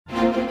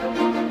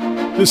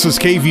This is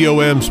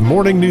KVOM's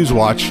Morning News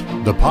Watch,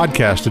 the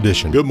podcast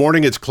edition. Good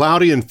morning. It's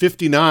cloudy and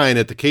 59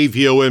 at the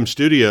KVOM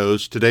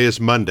studios. Today is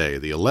Monday,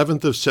 the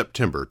 11th of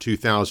September,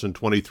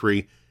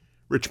 2023.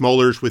 Rich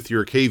Mollers with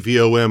your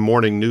KVOM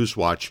Morning News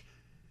Watch.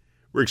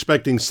 We're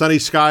expecting sunny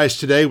skies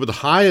today with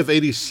a high of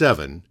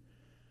 87.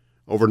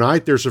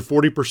 Overnight, there's a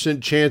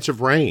 40% chance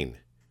of rain,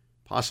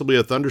 possibly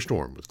a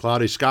thunderstorm with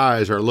cloudy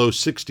skies, our low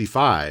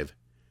 65.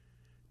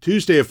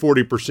 Tuesday, a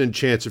 40%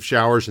 chance of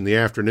showers in the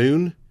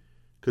afternoon.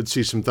 Could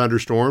see some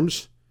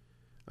thunderstorms.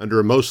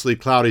 Under a mostly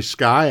cloudy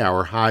sky,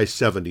 our high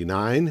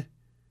 79.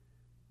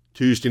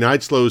 Tuesday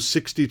night's low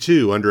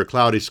 62 under a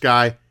cloudy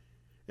sky.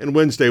 And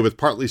Wednesday, with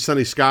partly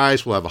sunny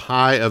skies, we'll have a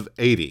high of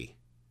 80.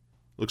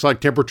 Looks like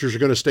temperatures are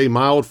going to stay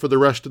mild for the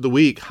rest of the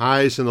week.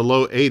 Highs in the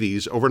low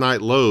 80s,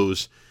 overnight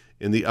lows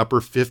in the upper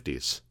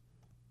 50s.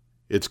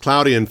 It's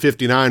cloudy and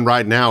 59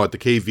 right now at the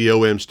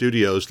KVOM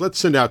studios. Let's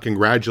send out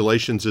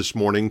congratulations this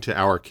morning to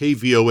our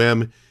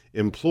KVOM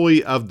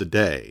Employee of the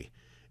Day.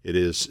 It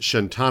is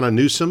Shantana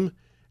Newsom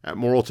at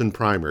Morrilton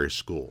Primary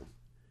School.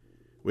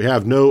 We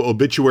have no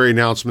obituary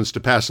announcements to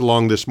pass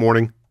along this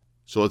morning,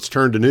 so let's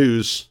turn to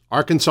news.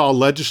 Arkansas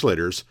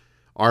legislators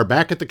are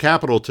back at the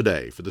Capitol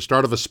today for the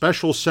start of a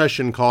special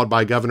session called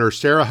by Governor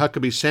Sarah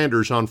Huckabee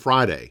Sanders on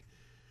Friday.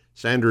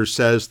 Sanders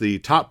says the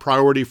top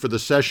priority for the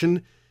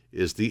session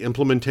is the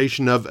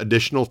implementation of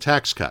additional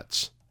tax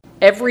cuts.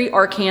 Every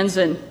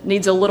Arkansan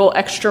needs a little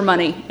extra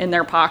money in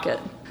their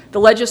pocket. The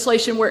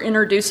legislation we're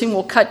introducing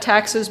will cut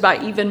taxes by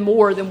even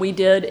more than we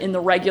did in the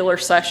regular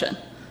session.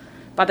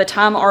 By the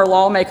time our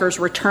lawmakers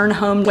return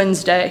home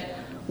Wednesday,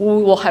 we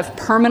will have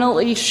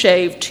permanently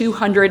shaved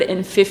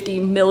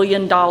 $250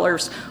 million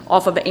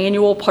off of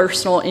annual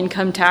personal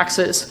income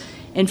taxes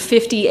and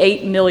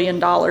 $58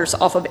 million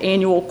off of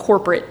annual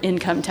corporate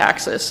income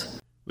taxes.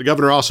 The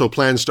governor also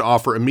plans to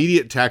offer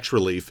immediate tax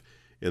relief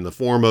in the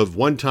form of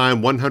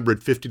one-time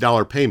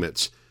 $150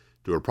 payments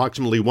to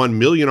approximately 1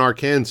 million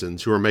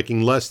Arkansans who are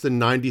making less than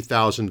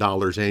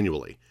 $90,000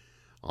 annually.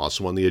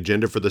 Also on the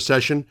agenda for the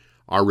session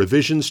are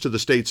revisions to the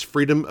state's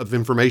Freedom of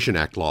Information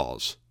Act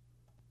laws.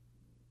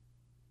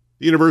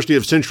 The University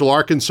of Central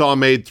Arkansas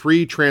made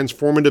 3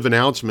 transformative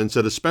announcements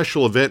at a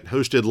special event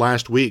hosted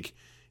last week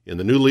in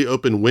the newly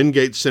opened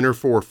Wingate Center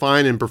for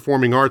Fine and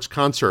Performing Arts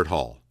Concert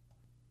Hall.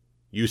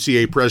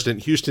 UCA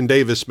President Houston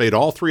Davis made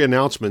all 3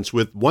 announcements,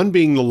 with one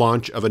being the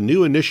launch of a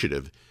new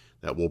initiative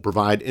that will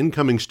provide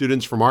incoming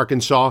students from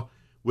Arkansas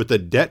with a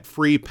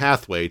debt-free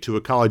pathway to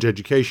a college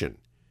education.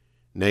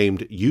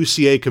 Named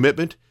UCA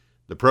Commitment,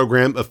 the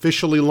program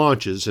officially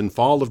launches in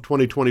fall of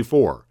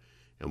 2024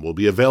 and will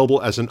be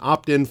available as an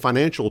opt-in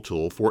financial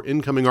tool for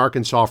incoming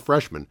Arkansas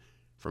freshmen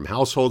from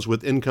households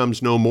with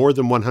incomes no more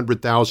than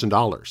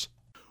 $100,000.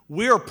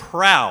 We are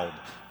proud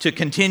to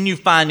continue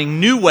finding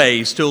new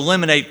ways to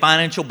eliminate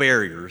financial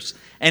barriers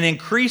and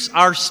increase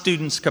our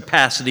students'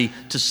 capacity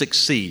to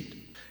succeed.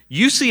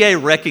 UCA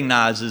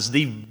recognizes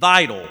the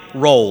vital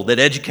role that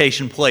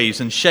education plays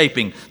in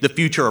shaping the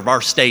future of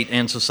our state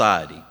and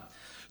society.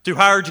 Through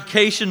higher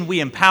education,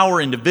 we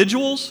empower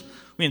individuals,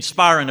 we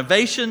inspire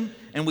innovation,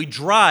 and we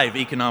drive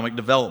economic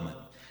development.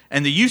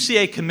 And the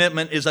UCA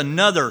Commitment is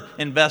another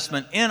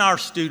investment in our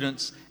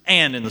students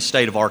and in the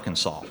state of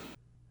Arkansas.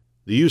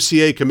 The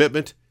UCA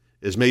Commitment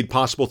is made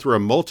possible through a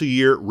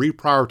multi-year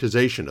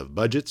reprioritization of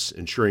budgets,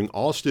 ensuring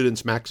all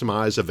students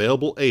maximize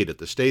available aid at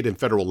the state and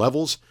federal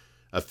levels,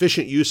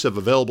 efficient use of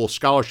available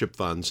scholarship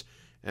funds,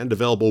 and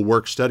available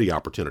work-study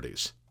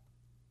opportunities.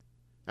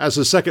 As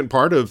a second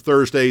part of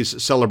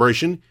Thursday's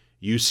celebration,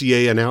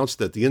 UCA announced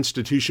that the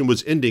institution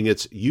was ending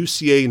its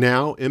UCA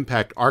Now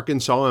Impact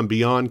Arkansas and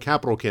Beyond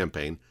capital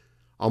campaign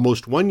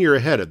almost 1 year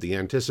ahead of the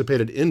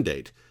anticipated end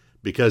date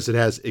because it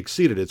has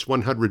exceeded its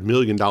 $100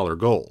 million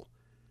goal.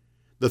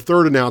 The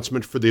third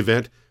announcement for the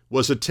event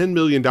was a $10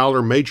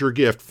 million major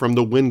gift from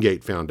the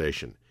Wingate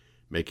Foundation,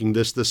 making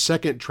this the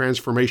second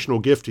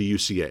transformational gift to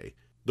UCA.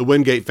 The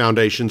Wingate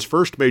Foundation's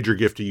first major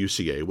gift to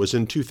UCA was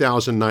in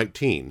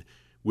 2019,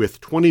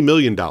 with $20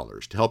 million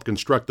to help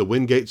construct the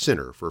Wingate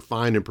Center for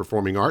Fine and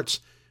Performing Arts,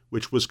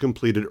 which was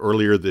completed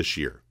earlier this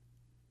year.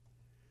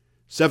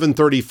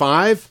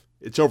 7:35,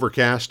 it's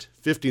overcast,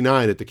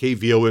 59 at the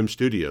KVOM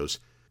studios.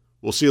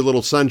 We'll see a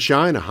little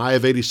sunshine, a high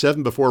of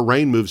 87 before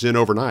rain moves in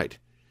overnight.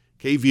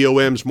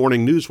 KVOM's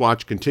Morning News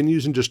Watch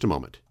continues in just a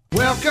moment.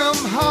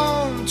 Welcome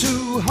home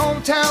to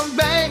hometown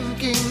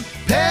banking,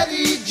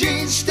 Petit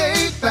Jean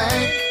State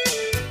Bank.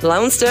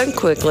 Loans done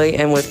quickly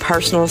and with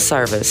personal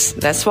service.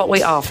 That's what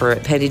we offer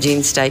at Petit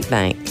Jean State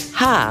Bank.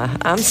 Hi,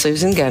 I'm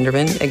Susan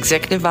Gunderman,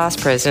 Executive Vice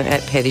President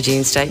at Petit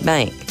Jean State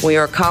Bank. We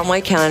are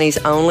Conway County's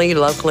only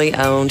locally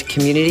owned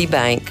community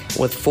bank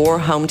with 4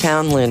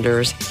 hometown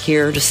lenders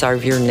here to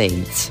serve your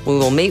needs. We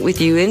will meet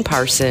with you in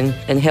person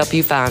and help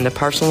you find a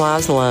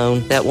personalized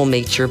loan that will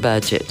meet your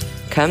budget.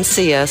 Come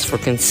see us for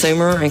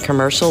consumer and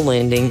commercial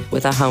lending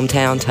with a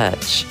hometown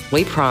touch.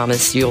 We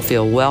promise you'll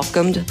feel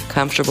welcomed,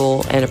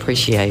 comfortable, and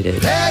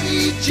appreciated.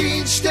 Petit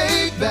Jean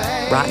State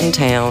Bank. Right in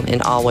town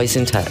and always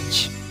in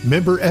touch.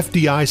 Member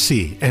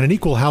FDIC and an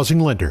equal housing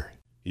lender.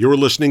 You're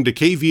listening to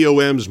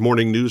KVOM's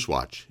Morning News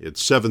Watch.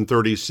 It's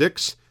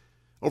 7:36,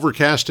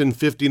 overcast and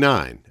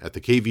 59 at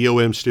the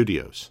KVOM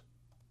studios.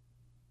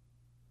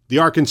 The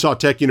Arkansas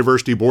Tech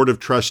University Board of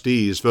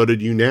Trustees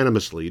voted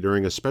unanimously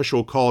during a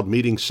special called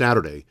meeting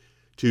Saturday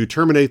to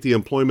terminate the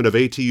employment of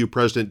ATU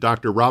President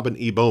Dr. Robin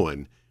E.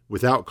 Bowen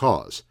without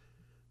cause.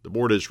 The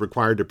board is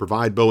required to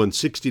provide Bowen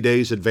 60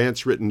 days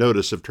advance written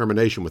notice of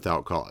termination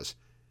without cause.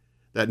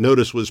 That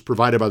notice was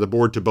provided by the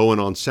board to Bowen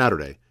on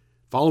Saturday,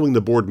 following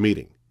the board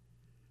meeting.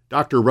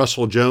 Dr.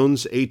 Russell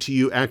Jones,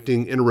 ATU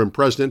Acting Interim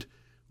President,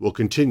 will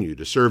continue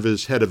to serve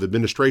as head of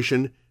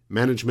administration,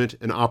 management,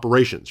 and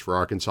operations for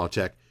Arkansas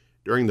Tech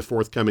during the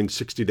forthcoming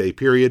 60-day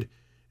period,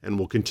 and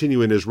will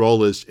continue in his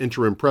role as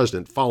interim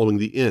president following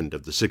the end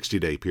of the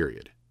 60-day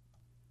period.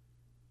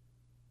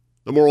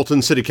 The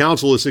Morrilton City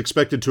Council is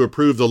expected to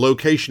approve the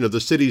location of the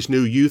city's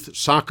new youth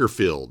soccer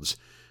fields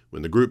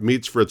when the group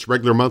meets for its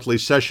regular monthly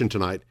session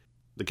tonight.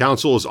 The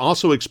council is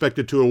also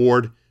expected to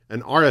award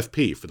an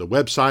RFP for the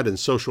website and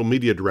social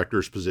media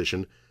director's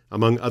position,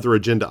 among other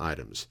agenda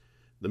items.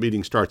 The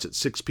meeting starts at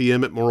 6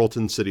 p.m. at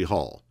Morrilton City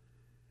Hall.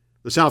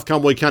 The South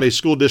Conway County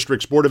School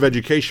District's Board of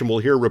Education will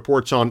hear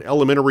reports on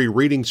elementary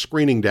reading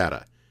screening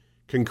data,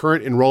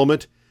 concurrent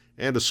enrollment,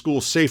 and a school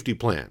safety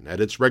plan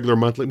at its regular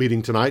monthly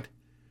meeting tonight.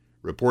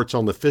 Reports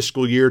on the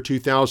fiscal year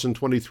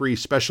 2023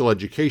 special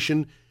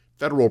education,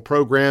 federal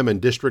program, and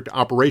district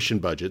operation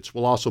budgets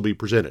will also be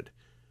presented.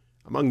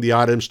 Among the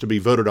items to be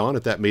voted on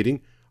at that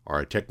meeting are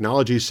a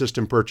technology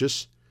system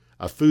purchase,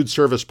 a food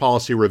service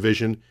policy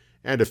revision,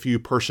 and a few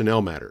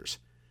personnel matters.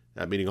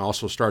 That meeting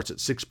also starts at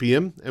 6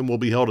 p.m. and will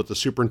be held at the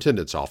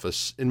superintendent's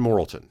office in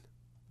Morrilton.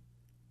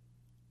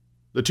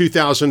 The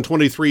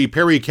 2023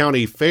 Perry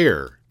County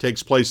Fair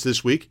takes place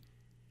this week.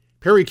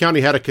 Perry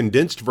County had a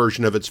condensed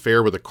version of its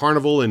fair with a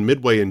carnival in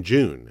Midway in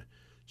June,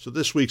 so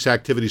this week's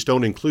activities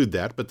don't include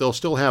that, but they'll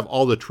still have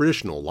all the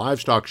traditional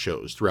livestock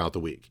shows throughout the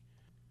week.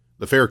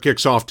 The fair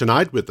kicks off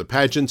tonight with the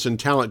pageants and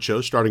talent show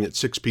starting at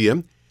 6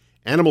 p.m.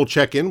 Animal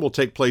check-in will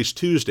take place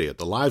Tuesday at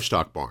the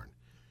Livestock Barn.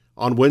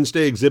 On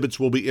Wednesday, exhibits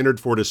will be entered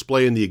for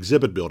display in the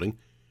exhibit building.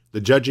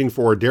 The judging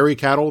for dairy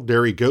cattle,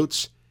 dairy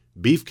goats,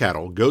 beef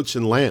cattle, goats,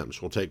 and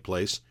lambs will take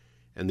place,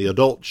 and the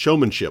adult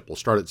showmanship will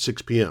start at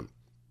 6 p.m.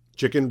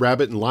 Chicken,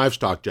 rabbit, and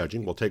livestock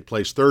judging will take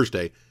place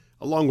Thursday,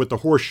 along with the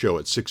horse show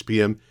at 6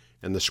 p.m.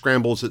 and the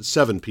scrambles at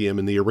 7 p.m.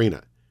 in the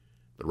arena.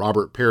 The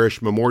Robert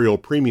Parrish Memorial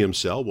Premium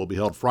Sale will be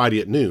held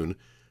Friday at noon,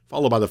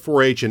 followed by the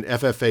 4-H and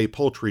FFA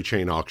poultry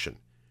chain auction.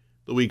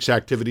 The week's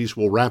activities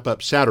will wrap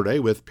up Saturday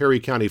with Perry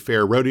County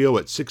Fair Rodeo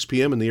at 6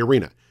 p.m. in the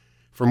arena.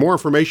 For more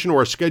information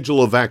or a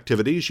schedule of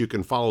activities, you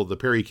can follow the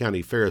Perry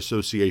County Fair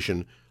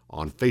Association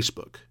on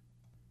Facebook.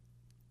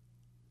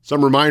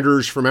 Some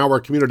reminders from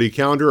our community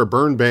calendar. A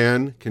burn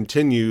ban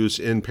continues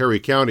in Perry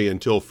County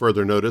until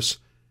further notice.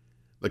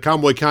 The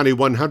Conway County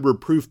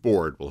 100 Proof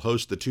Board will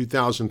host the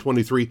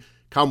 2023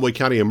 Conway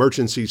County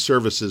Emergency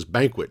Services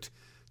Banquet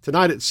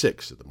tonight at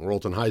 6 at the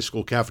Morrilton High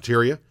School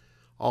cafeteria.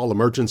 All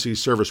emergency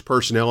service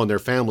personnel and their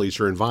families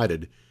are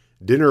invited.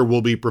 Dinner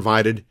will be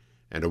provided,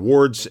 and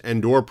awards and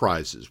door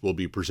prizes will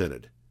be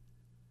presented.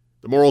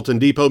 The Morrilton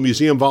Depot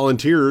Museum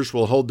volunteers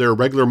will hold their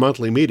regular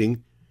monthly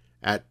meeting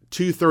at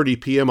 2:30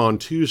 p.m. on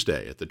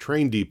Tuesday at the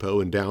train depot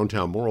in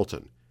downtown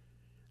Morrilton.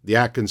 The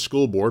Atkins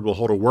School Board will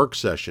hold a work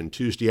session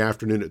Tuesday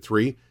afternoon at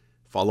 3,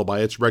 followed by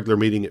its regular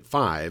meeting at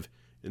 5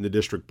 in the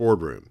district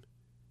boardroom.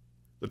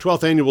 The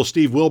 12th Annual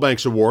Steve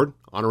Wilbanks Award,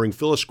 honoring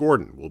Phyllis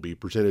Gordon, will be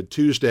presented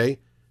Tuesday,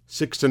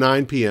 6 to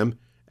 9 p.m.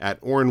 at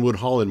Orenwood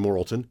Hall in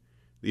Morrilton.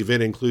 The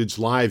event includes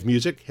live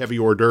music, heavy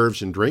hors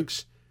d'oeuvres, and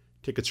drinks.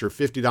 Tickets are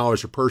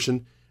 $50 a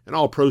person, and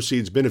all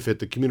proceeds benefit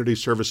the Community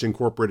Service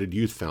Incorporated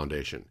Youth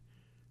Foundation.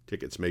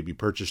 Tickets may be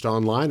purchased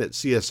online at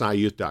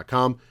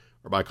csiyouth.com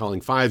or by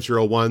calling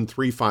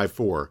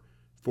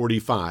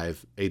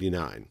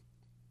 501-354-4589.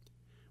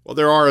 Well,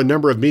 there are a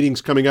number of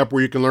meetings coming up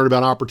where you can learn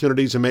about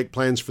opportunities and make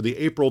plans for the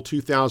April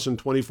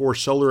 2024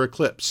 solar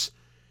eclipse.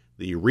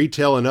 The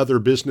Retail and Other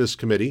Business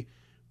Committee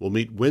will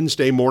meet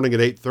Wednesday morning at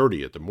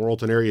 8:30 at the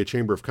Morrilton Area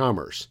Chamber of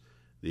Commerce.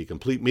 The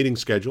complete meeting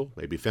schedule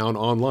may be found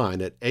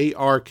online at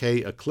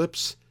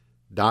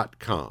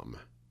arkeclipse.com.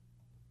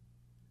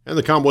 And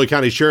the Conway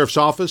County Sheriff's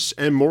Office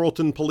and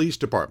Morrilton Police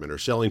Department are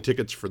selling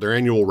tickets for their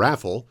annual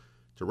raffle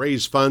to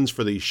raise funds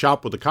for the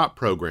Shop with a Cop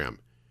program.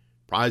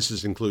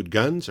 Prizes include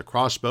guns, a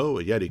crossbow,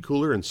 a Yeti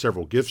cooler, and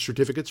several gift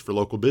certificates for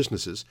local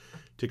businesses.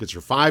 Tickets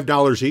are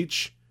 $5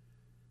 each.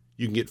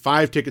 You can get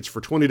 5 tickets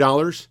for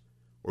 $20,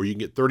 or you can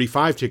get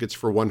 35 tickets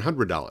for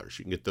 $100.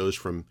 You can get those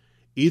from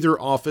either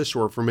office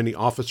or from any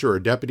officer or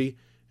deputy,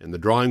 and the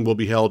drawing will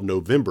be held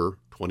November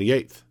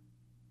 28th.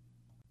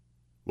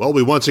 Well,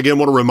 we once again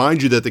want to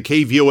remind you that the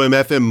KVOM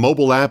FM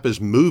mobile app is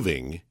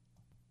moving.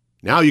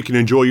 Now you can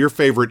enjoy your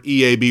favorite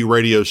EAB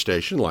radio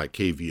station like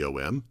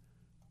KVOM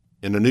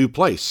in a new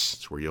place.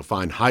 It's where you'll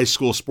find high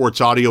school sports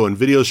audio and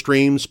video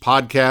streams,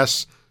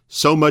 podcasts,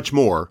 so much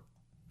more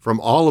from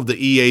all of the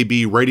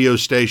EAB radio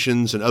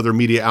stations and other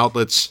media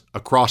outlets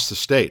across the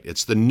state.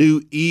 It's the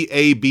new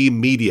EAB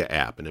Media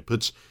app, and it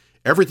puts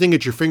everything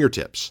at your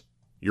fingertips.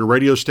 Your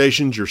radio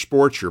stations, your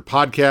sports, your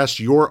podcasts,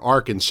 your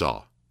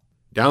Arkansas.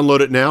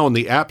 Download it now on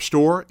the App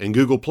Store and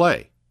Google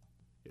Play.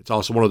 It's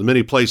also one of the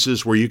many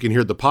places where you can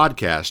hear the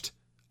podcast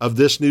of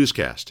this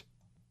newscast.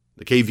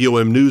 The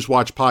KVOM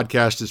NewsWatch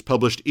podcast is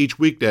published each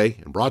weekday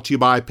and brought to you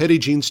by Petit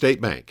Jean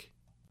State Bank.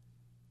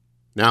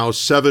 Now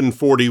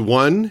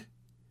 7:41.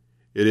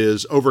 It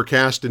is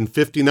overcast and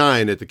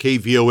 59 at the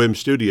KVOM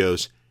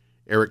studios.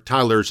 Eric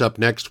Tyler's up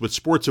next with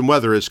sports and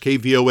weather as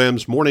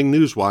KVOM's Morning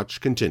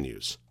NewsWatch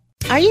continues.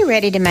 Are you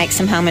ready to make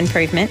some home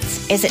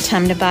improvements? Is it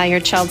time to buy your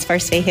child's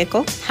first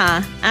vehicle?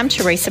 Hi, I'm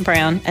Teresa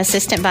Brown,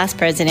 Assistant Vice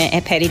President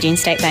at Petit Jean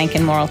State Bank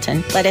in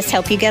Morrilton. Let us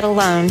help you get a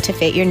loan to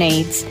fit your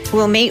needs.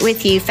 We'll meet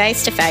with you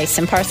face-to-face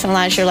and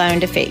personalize your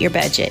loan to fit your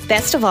budget.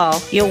 Best of all,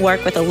 you'll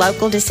work with a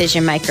local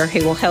decision maker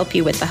who will help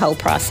you with the whole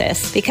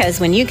process. Because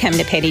when you come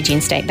to Petit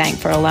Jean State Bank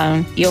for a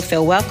loan, you'll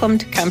feel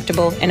welcomed,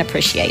 comfortable, and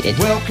appreciated.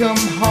 Welcome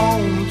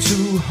home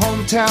to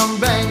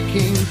hometown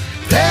banking.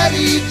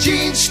 Petit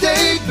Jean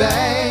State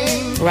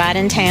Bank. Right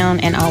in town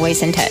and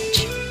always in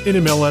touch.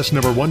 NMLS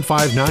number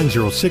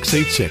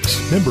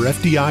 1590686, member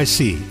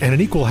FDIC, and an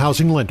equal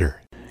housing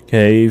lender.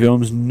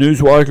 KVOM's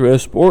NewsWatch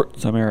with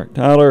Sports. I'm Eric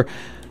Tyler.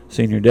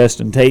 Senior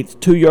Destin Tate's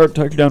 2-yard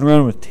touchdown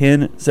run with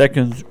 10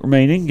 seconds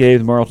remaining gave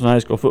the Morrilton High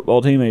School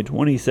football team a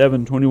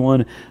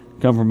 27-21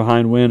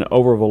 come-from-behind win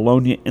over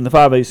Vilonia in the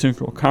 5A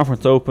Central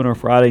Conference opener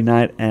Friday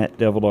night at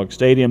Devil Dog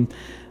Stadium.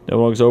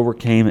 Devil Dogs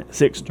overcame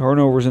 6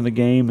 turnovers in the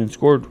game and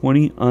scored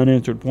 20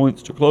 unanswered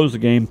points to close the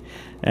game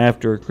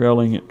after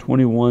trailing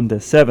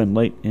 21-7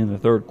 late in the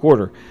third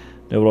quarter.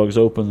 Devil Dogs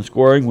opened the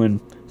scoring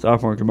when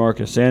sophomore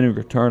Jamarcus Sanu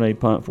returned a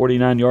punt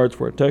 49 yards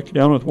for a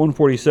touchdown with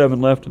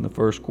 1:47 left in the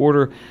first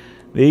quarter.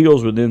 The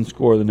Eagles would then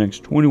score the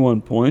next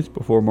 21 points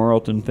before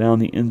Morrilton found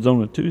the end zone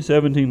with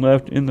 2:17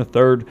 left in the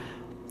third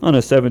on a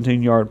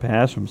 17-yard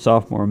pass from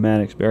sophomore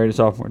Maddox Berry to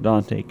sophomore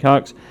Dante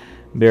Cox.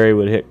 Berry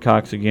would hit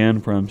Cox again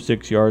from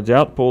 6 yards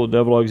out, pull the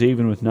Devil Dogs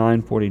even with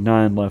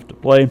 9:49 left to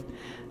play.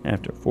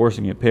 After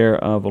forcing a pair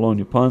of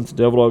Vilonia punts,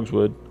 Devil Dogs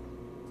would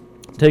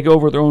take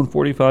over their own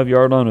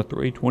 45-yard line with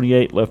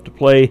 3:28 left to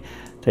play.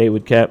 Tate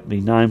would cap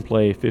the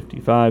 9-play,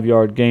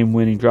 55-yard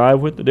game-winning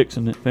drive with the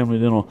Dixon Family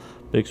Dental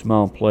Big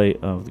Smile play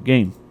of the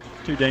game.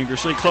 Too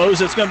dangerously close.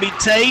 It's going to be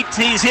Tate.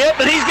 He's hit,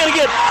 but he's going to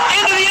get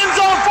into the end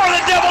zone for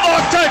the Devil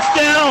Dog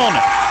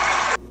touchdown.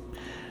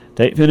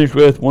 Tate finished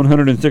with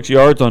 106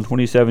 yards on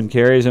 27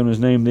 carries and was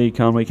named the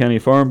Conway County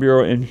Farm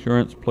Bureau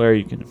Insurance Player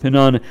You Can Depend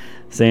On.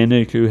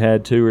 Sandick, who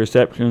had 2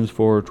 receptions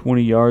for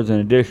 20 yards in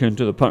addition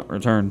to the punt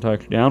return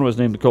touchdown, was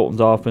named the Colton's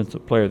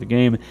Offensive Player of the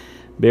Game.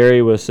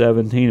 Berry was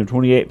 17 of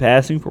 28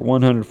 passing for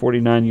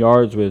 149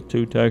 yards with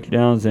 2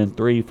 touchdowns and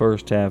 3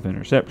 first-half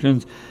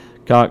interceptions.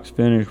 Cox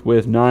finished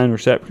with 9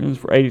 receptions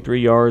for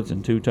 83 yards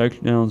and 2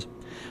 touchdowns.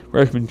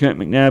 Freshman Trent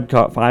McNabb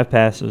caught 5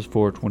 passes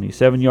for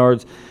 27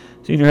 yards.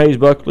 Senior Hayes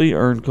Buckley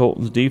earned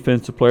Colton's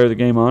Defensive Player of the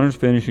Game honors,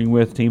 finishing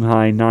with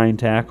team-high 9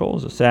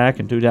 tackles, a sack,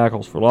 and 2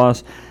 tackles for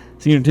loss.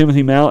 Senior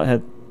Timothy Mallett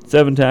had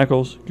 7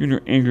 tackles.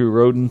 Junior Andrew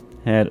Roden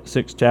had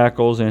 6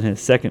 tackles and his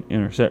second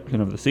interception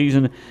of the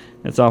season.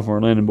 And sophomore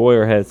Landon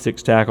Boyer had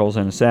 6 tackles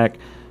and a sack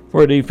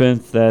for a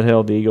defense that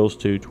held the Eagles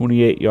to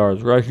 28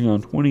 yards rushing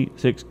on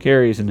 26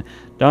 carries and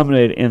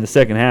dominated in the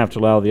second half to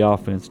allow the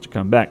offense to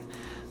come back.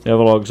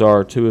 Devil Dogs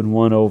are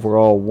 2-1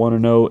 overall,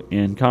 1-0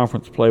 in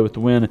conference play with the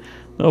win.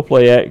 They'll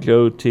play at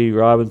Joe T.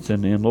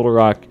 Robinson in Little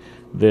Rock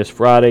this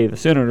Friday. The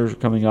Senators are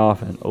coming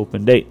off an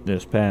open date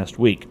this past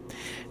week.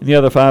 In the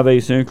other 5A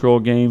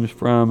Central games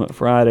from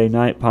Friday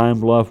night,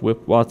 Pine Bluff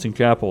whipped Watson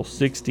Chapel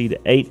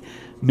 60-8.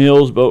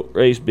 Mills Boat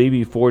Race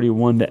BB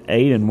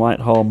 41-8 and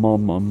Whitehall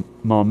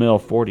Maumelle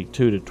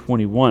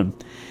 42-21.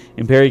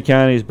 In Perry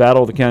County's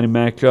Battle of the County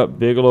matchup,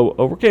 Bigelow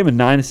overcame a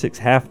 9-6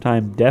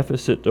 halftime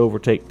deficit to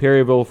overtake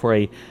Perryville for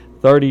a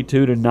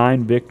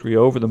 32-9 victory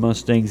over the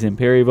Mustangs in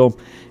Perryville.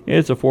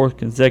 It's a 4th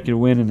consecutive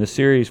win in the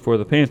series for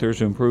the Panthers,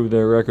 who improved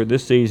their record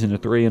this season to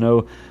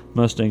 3-0.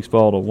 Mustangs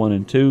fall to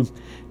 1-2.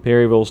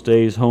 Perryville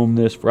stays home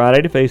this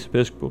Friday to face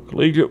Episcopal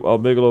Collegiate, while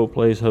Bigelow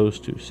plays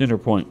host to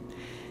Centerpoint.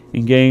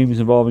 In games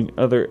involving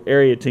other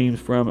area teams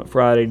from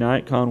Friday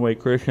night, Conway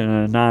Christian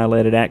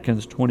annihilated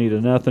Atkins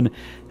 20-0.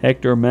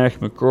 Hector Mash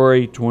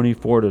McCrory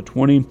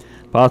 24-20.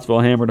 Pottsville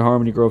hammered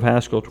Harmony Grove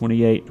Haskell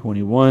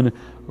 28-21.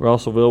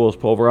 Russellville was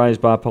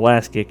pulverized by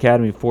Pulaski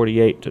Academy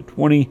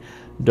 48-20.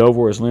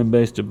 Dover was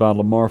limb-basted by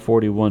Lamar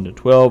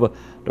 41-12.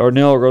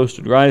 Dardanelle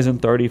roasted Rison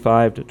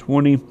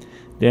 35-20.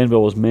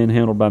 Danville was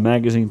manhandled by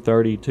Magazine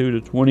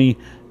 32-20.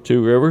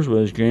 Two Rivers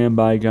was jammed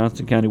by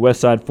Johnson County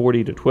Westside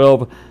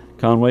 40-12.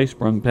 Conway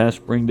sprung past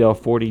Springdale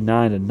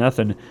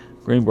 49-0.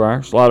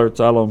 Greenbrier slaughtered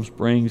Siloam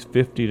Springs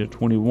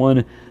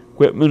 50-21.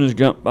 Quitman is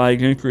jumped by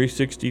Gentry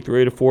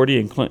 63-40,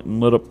 and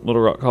Clinton lit up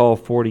Little Rock Hall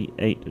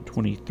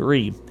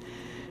 48-23.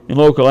 In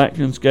local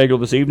action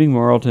scheduled this evening,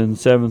 Morrilton's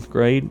 7th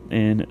grade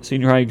and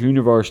senior high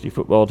junior varsity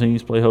football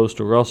teams play host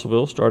to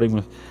Russellville, starting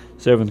with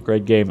 7th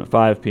grade game at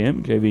 5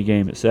 p.m., JV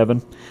game at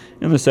 7.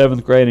 And the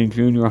 7th grade and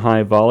junior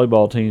high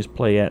volleyball teams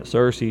play at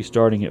Searcy,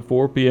 starting at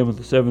 4 p.m. with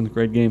the 7th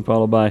grade game,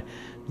 followed by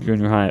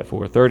junior high at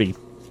 4:30.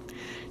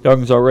 The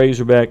Arkansas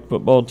Razorback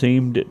football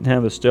team didn't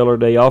have a stellar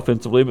day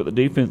offensively, but the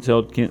defense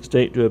held Kent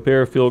State to a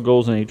pair of field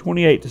goals in a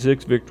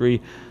 28-6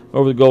 victory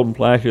over the Golden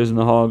Flashes in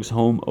the Hogs'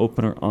 home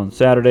opener on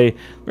Saturday.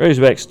 The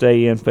Razorbacks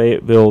stay in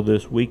Fayetteville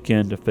this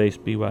weekend to face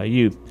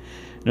BYU.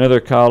 Another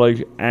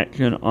college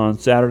action on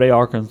Saturday.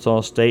 Arkansas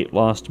State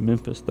lost to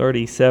Memphis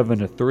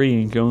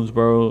 37-3 in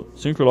Jonesboro.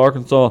 Central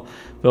Arkansas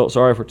felt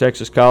sorry for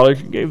Texas College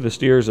and gave the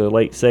Steers a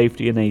late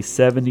safety in a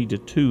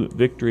 70-2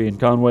 victory in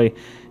Conway.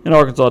 And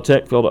Arkansas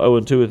Tech fell to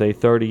 0-2 with a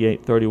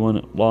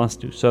 38-31 loss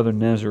to Southern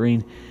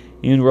Nazarene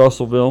in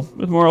Russellville,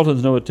 with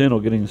Morrilton's Noah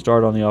Tindall getting the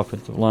start on the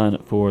offensive line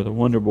for the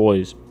Wonder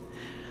Boys.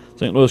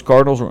 St. Louis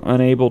Cardinals were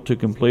unable to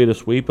complete a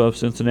sweep of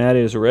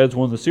Cincinnati as the Reds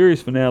won the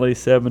series finale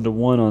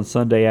 7-1 on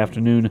Sunday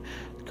afternoon.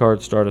 The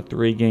Cards start a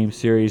 3-game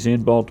series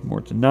in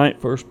Baltimore tonight.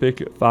 First pitch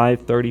at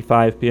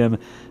 5:35 p.m.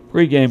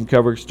 Pre-game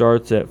coverage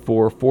starts at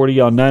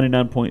 4:40 on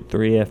 99.3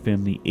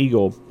 FM The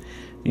Eagle.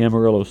 The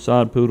Amarillo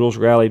Sod Poodles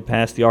rallied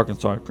past the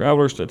Arkansas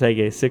Travelers to take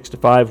a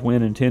 6-5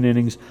 win in 10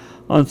 innings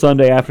on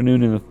Sunday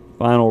afternoon in the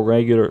final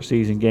regular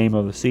season game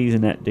of the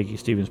season at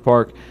Dickey-Stevens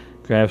Park.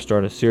 Travs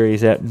start a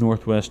series at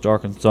Northwest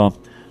Arkansas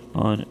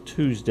on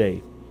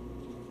Tuesday.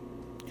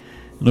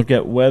 Look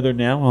at weather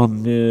now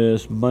on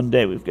this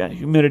Monday. We've got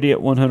humidity at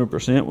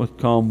 100% with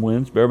calm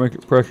winds.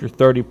 Barometric pressure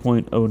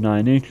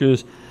 30.09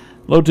 inches.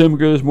 Low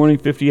temperature this morning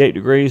 58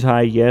 degrees.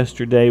 High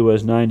yesterday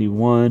was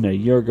 91. A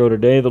year ago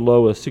today the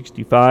low was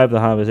 65. The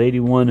high was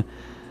 81.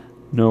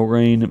 No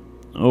rain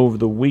over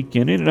the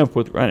weekend. Ended up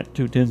with right at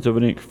 0.2 of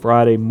an inch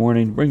Friday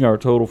morning. Bring our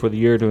total for the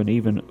year to an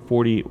even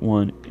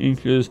 41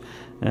 inches.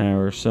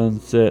 Our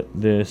sunset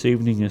this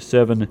evening is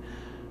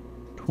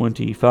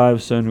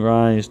 7:25.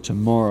 Sunrise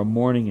tomorrow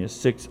morning is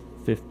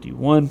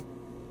 6:51.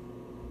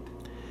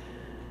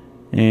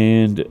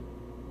 And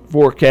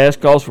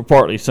forecast calls for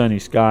partly sunny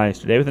skies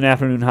today with an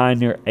afternoon high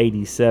near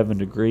 87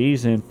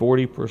 degrees and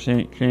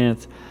 40%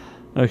 chance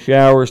of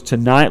showers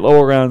tonight,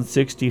 low around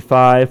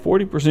 65.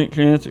 40%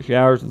 chance of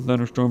showers and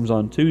thunderstorms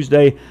on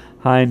Tuesday,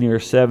 high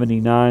near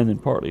 79,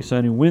 and partly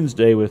sunny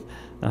Wednesday with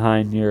a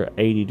high near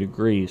 80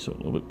 degrees. So a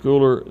little bit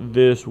cooler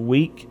this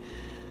week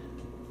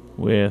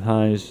with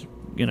highs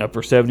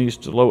upper 70s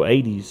to low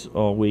 80s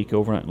all week.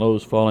 Overnight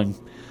lows falling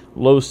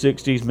low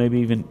 60s, maybe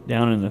even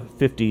down in the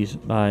 50s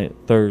by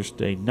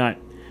Thursday night.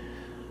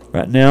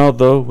 Right now,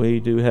 though,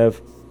 we do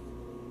have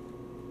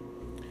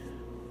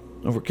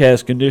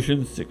overcast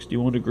conditions,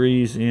 61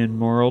 degrees in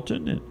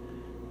Morrilton and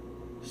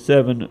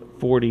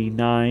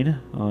 7:49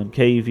 on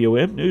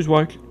KVOM.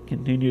 NewsWatch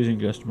continues in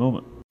just a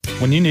moment.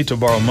 When you need to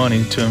borrow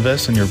money to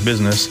invest in your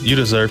business, you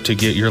deserve to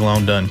get your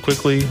loan done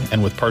quickly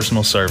and with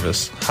personal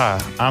service.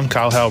 Hi, I'm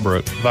Kyle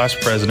Halbrook, Vice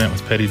President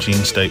with Petit Jean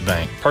State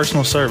Bank.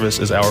 Personal service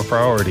is our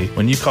priority.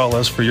 When you call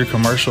us for your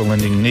commercial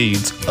lending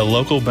needs, a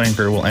local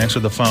banker will answer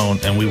the phone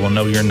and we will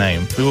know your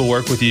name. We will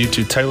work with you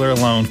to tailor a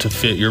loan to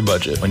fit your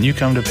budget. When you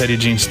come to Petit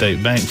Jean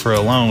State Bank for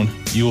a loan,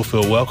 you will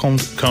feel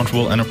welcomed,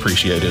 comfortable, and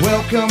appreciated.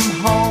 Welcome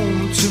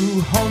home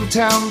to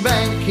hometown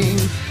banking.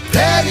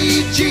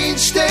 Petit Jean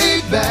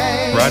State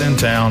Bank. Right in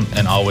town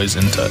and always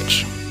in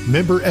touch.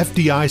 Member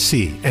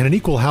FDIC and an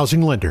equal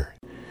housing lender.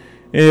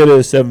 It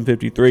is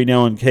 7:53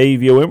 now on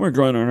KVOM. We're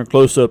joined on our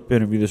close-up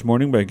interview this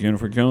morning by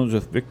Jennifer Jones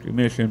with Victory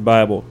Mission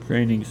Bible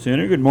Training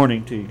Center. Good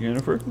morning to you,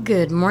 Jennifer.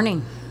 Good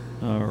morning.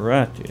 All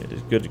right. It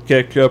is good to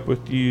catch up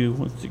with you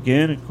once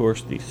again. Of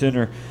course, the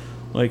center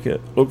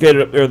located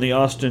up there in the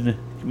Austin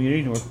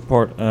community, north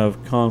part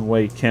of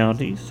Conway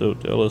County. So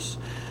tell us,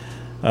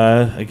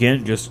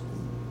 again, just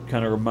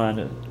kind of remind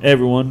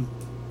everyone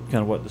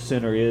kind of what the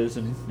center is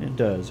and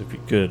does, if you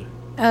could.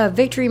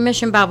 Victory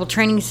Mission Bible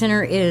Training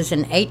Center is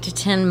an 8 to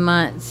 10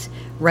 months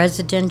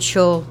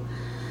residential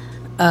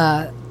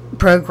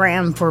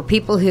program for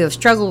people who have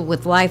struggled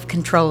with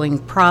life-controlling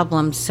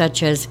problems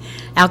such as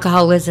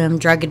alcoholism,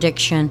 drug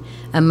addiction,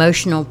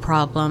 emotional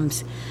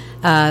problems.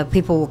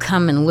 People will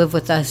come and live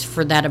with us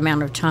for that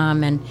amount of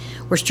time, and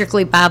we're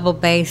strictly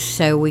Bible-based,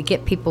 so we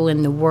get people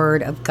in the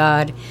Word of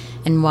God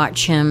and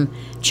watch Him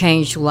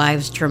change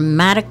lives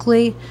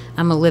dramatically.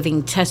 I'm a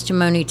living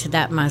testimony to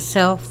that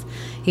myself.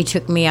 He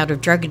took me out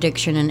of drug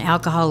addiction and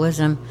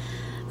alcoholism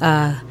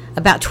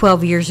about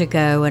 12 years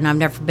ago, and I've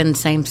never been the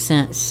same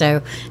since.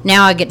 So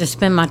now I get to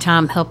spend my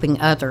time helping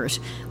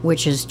others,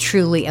 which is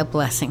truly a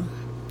blessing.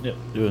 Yep,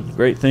 doing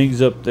great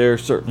things up there,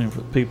 certainly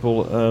for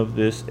people of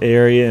this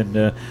area. And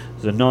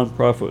as a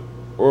nonprofit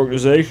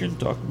organization,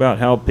 talk about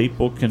how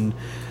people can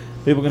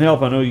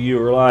help. I know you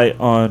rely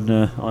on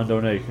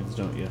donations,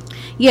 don't you?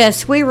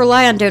 Yes, we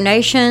rely on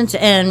donations,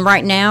 and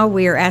right now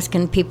we are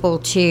asking people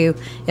to,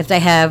 if they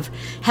have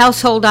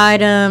household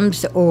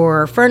items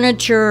or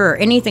furniture or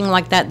anything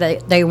like that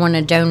that they want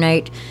to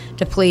donate,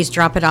 to please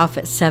drop it off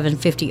at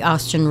 750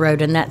 Austin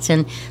Road, and that's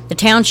in the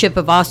township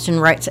of Austin,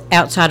 right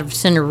outside of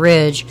Center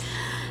Ridge.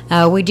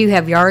 We do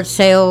have yard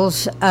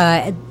sales,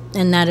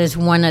 and that is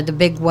one of the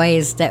big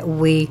ways that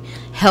we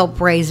help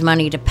raise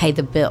money to pay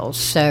the bills.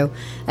 So,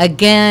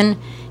 again,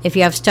 if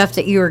you have stuff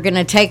that you are going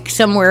to take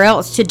somewhere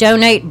else to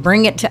donate,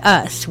 bring it to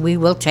us. We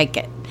will take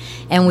it.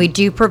 And we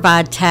do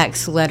provide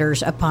tax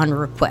letters upon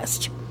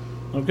request.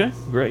 Okay,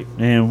 great.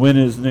 And when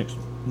is the next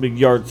big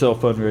yard sale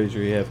fundraiser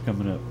you have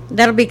coming up?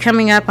 That'll be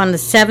coming up on the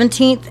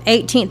 17th,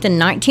 18th,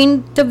 and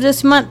 19th of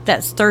this month.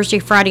 That's Thursday,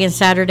 Friday, and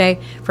Saturday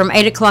from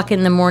 8 o'clock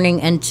in the morning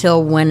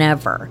until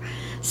whenever.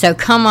 So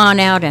come on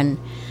out and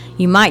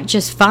you might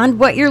just find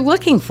what you're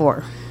looking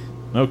for.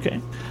 Okay.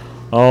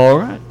 All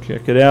right.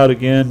 Check it out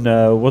again.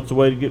 What's the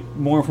way to get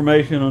more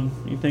information on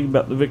anything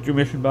about the Victory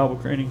Mission Bible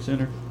Training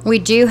Center? We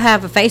do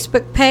have a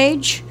Facebook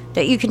page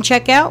that you can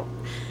check out.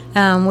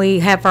 We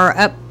have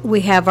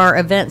our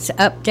events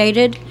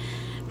updated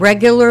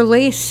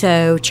regularly,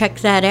 so check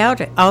that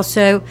out.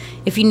 Also,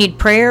 if you need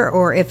prayer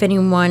or if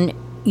anyone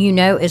you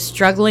know is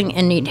struggling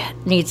and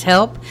needs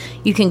help,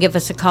 you can give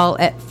us a call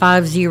at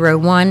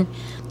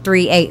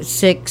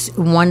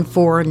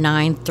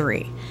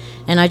 501-386-1493.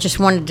 And I just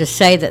wanted to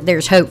say that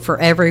there's hope for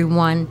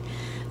everyone.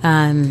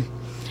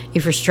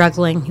 If you're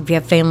struggling, if you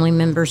have family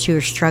members who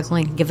are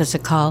struggling, give us a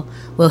call.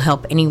 We'll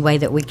help any way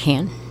that we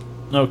can.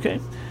 Okay.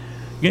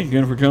 Again,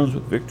 Jennifer Jones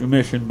with Victory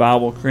Mission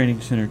Bible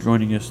Training Center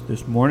joining us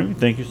this morning.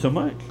 Thank you so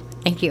much.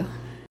 Thank you.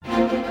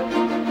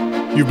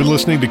 You've been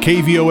listening to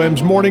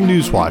KVOM's Morning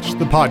News Watch,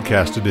 the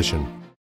podcast edition.